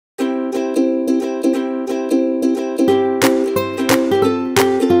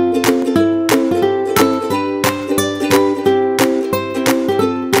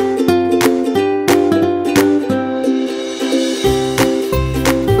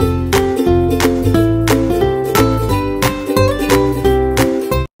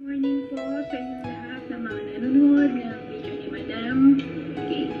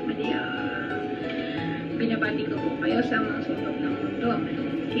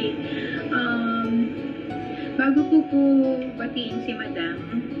bago ko po batiin si Madam,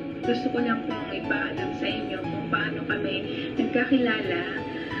 gusto ko lang pong ipaalam sa inyo kung paano kami nagkakilala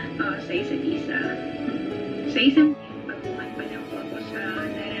sa isa't isa. Sa isang baguhan pa lang po ako sa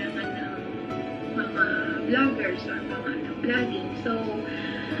larangan ng mga vloggers o mga vlogging. So,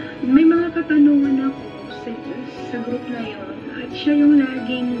 may mga katanungan ako sa group na yun at siya yung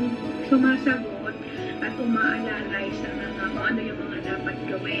laging sumasagot at umaalalay sa mga kung ano yung mga dapat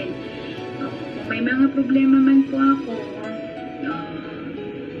gawin. Kung may mga problema man po ako,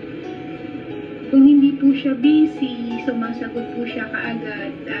 kung hindi po siya busy, sumasagot po siya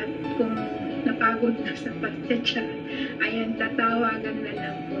kaagad at kung napagod na sa pagchat, ayan, tatawagan na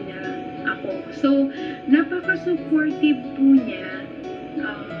lang po niya ako. So, napaka-supportive po niya,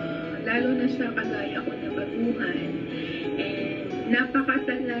 lalo na sa kagaya ko na baguhan, and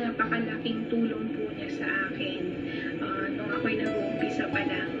napakalaking tulong po niya sa akin nung ako'y nag-uumpisa pa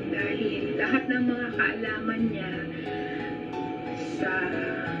lang dahil lahat ng mga kaalaman niya sa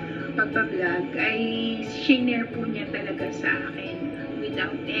pagbablog ay shinare po niya talaga sa akin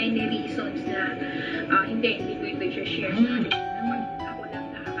without any reasons na hindi ko ito share sa akin naman ako lang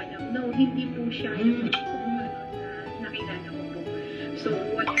nakakalam. No, hindi po siya yung nakilala ko po. So,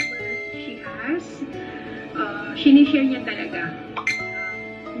 whatever she has, sinishare niya talaga.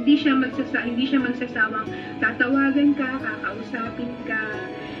 Hindi siya magsasawang tatawagan ka, kakausapin ka.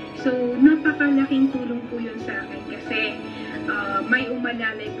 So, napakalaking tulong po yun sa akin kasi may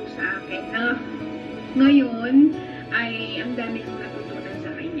umalalay po sa akin na ngayon ay ang dami kong natutunan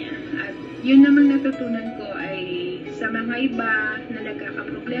sa kanya. At yun namang natutunan ko ay sa mga iba na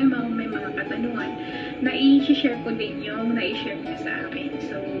nagkakaproblema o may mga katanungan na i-share ko din yung na-share niya sa akin.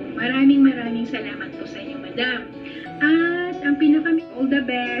 So, maraming salamat po sa inyo, Madam. At ang all the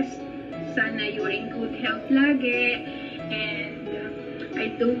best. Sana you're in good health lagi. And I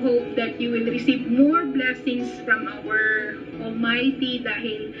do hope that you will receive more blessings from our Almighty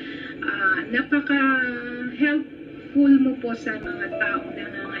dahil napaka-helpful mo po sa mga taong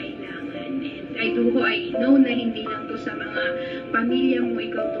nangangailangan. And I know na hindi lang po sa mga pamilya mo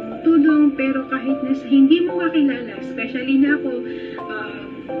ikaw tumutulong, pero kahit na hindi mo kakilala, especially na ako,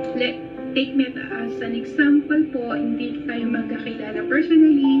 take me as an example po, hindi tayo magkakilala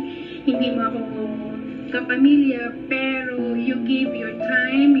personally, hindi mo ako kapamilya, pero you give your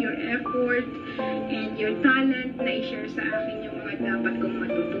time, your effort, and your talent na i-share sa akin yung mga dapat kong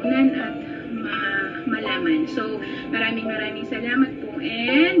matutunan at malaman. So, maraming salamat po,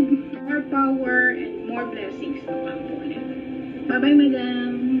 and more power and more blessings to come po ulit. Bye-bye,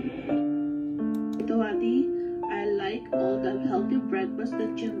 Madam! Ito, Ate, I like all the healthy breakfast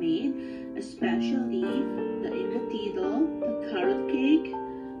that you made, especially the embutido, the carrot cake,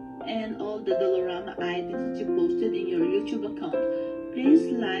 and all the Dolorama items that you posted in your YouTube account. Please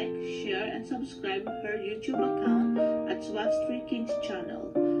like, share, and subscribe her YouTube account at Swat Street Kings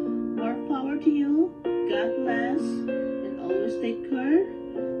channel. More power to you, God bless, and always take care,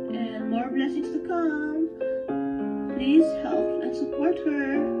 and more blessings to come. Please help and support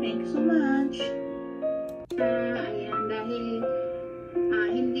her. Thank you so much. Ayan, dahil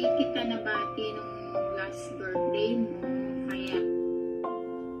hindi kita nabati nung last birthday mo, kaya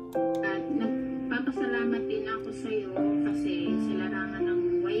nagpapasalamat din ako sa iyo kasi sa larangan ng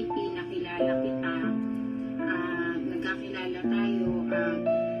YT nakilala kita, nagkakilala tayo,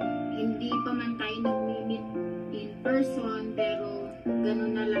 hindi pa man tayo nag-meet in person, pero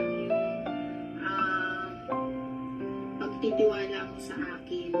ganun na lang yung pagtitiwala mo sa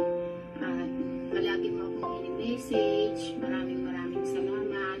akin at palagi mo akong in-message. Maraming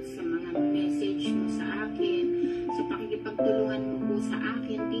salamat sa mga message mo sa akin, sa pakikipagtulungan mo po sa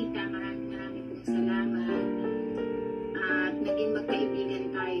akin, tita. Maraming pong salamat. At naging magkaibigan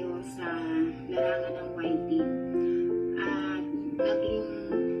tayo sa larangan ng YT. At naging,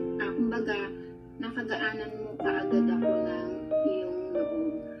 kumbaga, nakagaanan mo kaagad ako ng iyong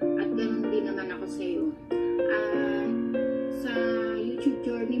loob. At ganun din naman ako sa iyo. Sa YouTube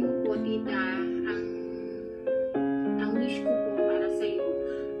journey mo po, tita, ang wish ko po para sa iyo,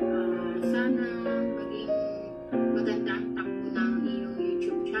 sana maging maganda ang takbo ng iyong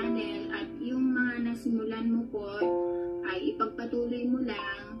YouTube channel at yung mga nasimulan mo po ay ipagpatuloy mo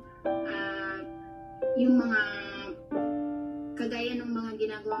lang at yung mga kagaya ng mga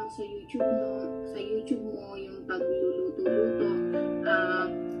ginagawa mo sa YouTube mo, yung pagluluto-luto,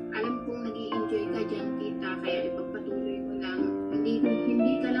 alam kong nag-i-enjoy ka dyan, tita, kaya ipagpatuloy mo lang.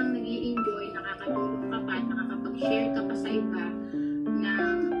 Hindi ka lang nag-i-enjoy, nakakatulong ka pa, nakakapag-share ka pa sa iba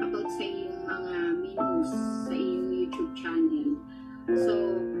ng about sa iyong mga menus sa iyong YouTube channel. So,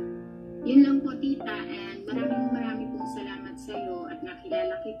 yun lang po, tita, and maraming pong salamat sa iyo at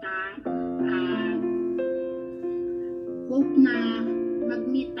nakilala kita at hope na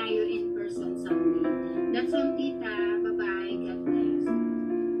mag-meet tayo in person someday. That's all, tita. Bye-bye. God bless.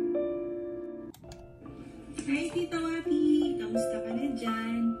 Hi, Tita Wati! Kamusta ka na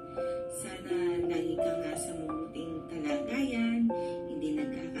dyan? Sana lagi kang nasa mabuting kalagayan, hindi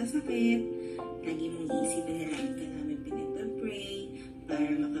nagkakasakit, lagi mong iisipin na lagi ka namin pinag-pray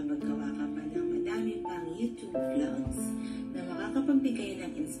para makapagawa ka pa ng madami pang YouTube vlogs na makakapagbigay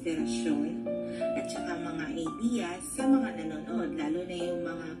ng inspirasyon at saka mga ideas sa mga nanonood, lalo na yung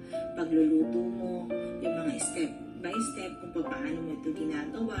mga pagluluto mo, yung mga step by step kung paano mo ito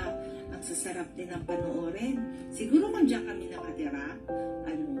ginagawa. Ang sasarap din ang panoorin. Siguro kung diyan kami nakatira,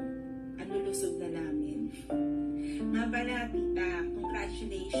 lusog na namin. Nga pala, tita,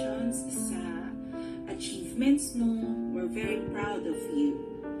 congratulations sa achievements mo. We're very proud of you.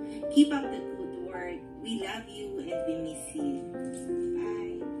 Keep up the good work. We love you and we miss you.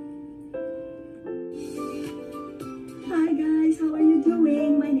 Bye. Hi guys, how are you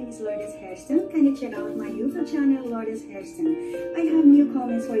doing? My name is Lourdes Hairston. Can you check out my YouTube channel, Lourdes Hairston? I have new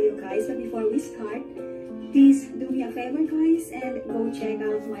comments for you guys, but before we start, please do me a favor guys and go check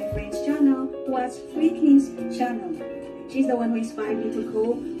out my friend's channel, What's Freaking's channel. She's the one who inspired me to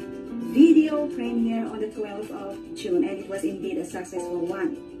go video premiere on the 12th of June, and it was indeed a successful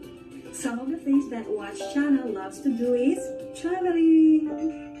one. Some of the things that What's channel loves to do is traveling.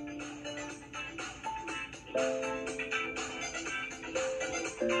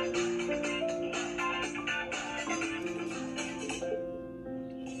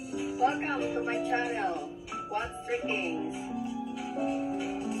 Welcome to my channel, What's Freaking.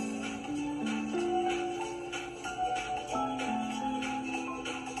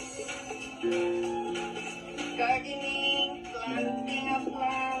 Gardening, planting of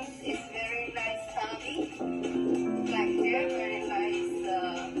plants is very nice hobby. Like here, very nice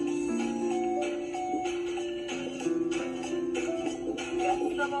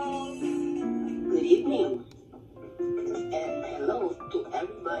vegetables. Good evening and hello to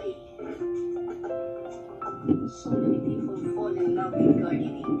everybody. So many people fall in love with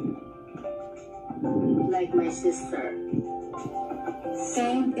gardening, like my sister.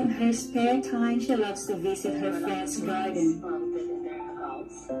 And in her spare time, she loves to visit her friend's garden. Planted in their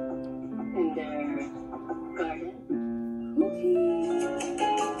house, in their garden.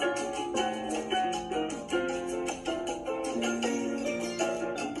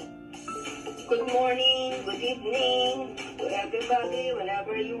 Good morning, good evening to everybody,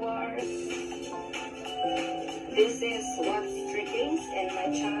 whenever you are. This is What's Freaking in my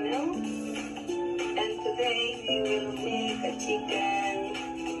channel. And today we will make a chicken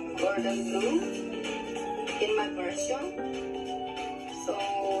cordon bleu in my version. So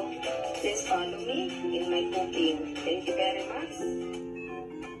please follow me in my cooking. Thank you very much.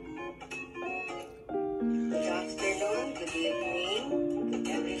 Good afternoon, good evening to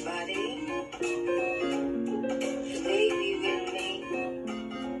everybody. Today we will make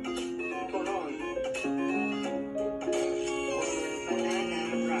turon or banana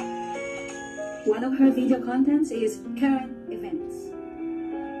wrap. One of her video contents is current events.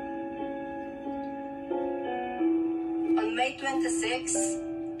 On May 26,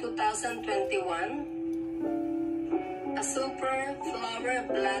 2021, a super flower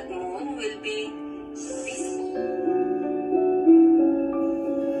blood moon will be visible.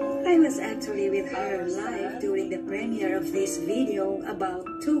 I was actually with her live during the premiere of this video about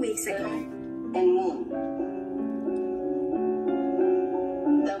 2 weeks ago. And moon.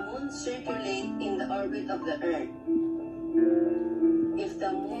 The moon circulates in the orbit of the earth. If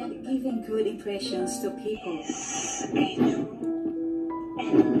the moon Giving good impressions to people. is a true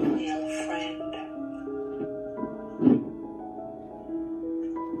and loyal friend,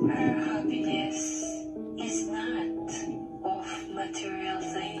 her happiness is not of material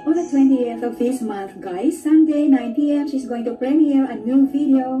things. On the 20th of this month, guys, Sunday 9 p.m. she's going to premiere a new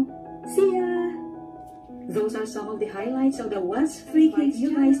video. See ya! Those are some of the highlights of the What's Freaking.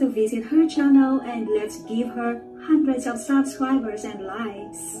 You guys to visit her channel and let's give her hundreds of subscribers and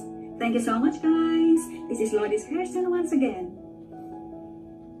likes. Thank you so much, guys. This is Lourdes Hairston once again.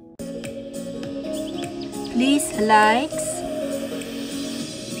 Please likes,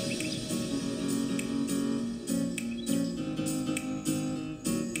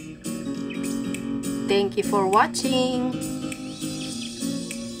 thank you for watching.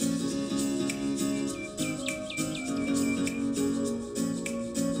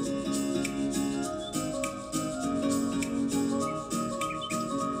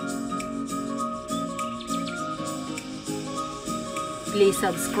 Please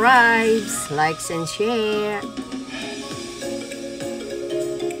subscribe, likes and share.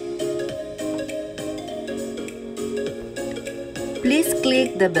 Please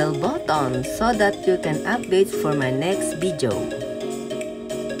click the bell button so that you can update for my next video.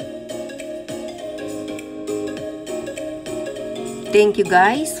 Thank you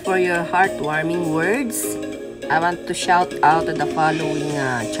guys for your heartwarming words. I want to shout out to the following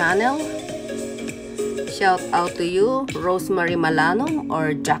channel. Shout out to you, Rosemary Malano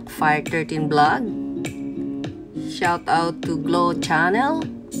or Jackfire13 Blog. Shout out to Glow Channel.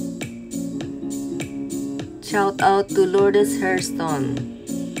 Shout out to Lourdes Hairston.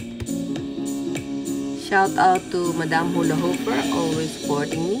 Shout out to Madam Hula Hooper, always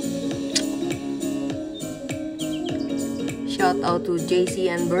supporting me. Shout out to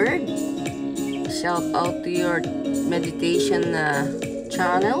JC and Bird. Shout out to your meditation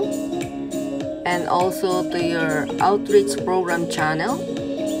channel. And also to your outreach program channel.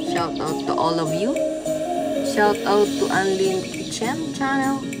 Shout out to all of you. Shout out to Anlin Kitchen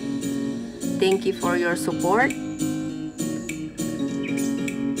channel. Thank you for your support.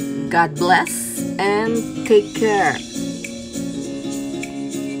 God bless and take care.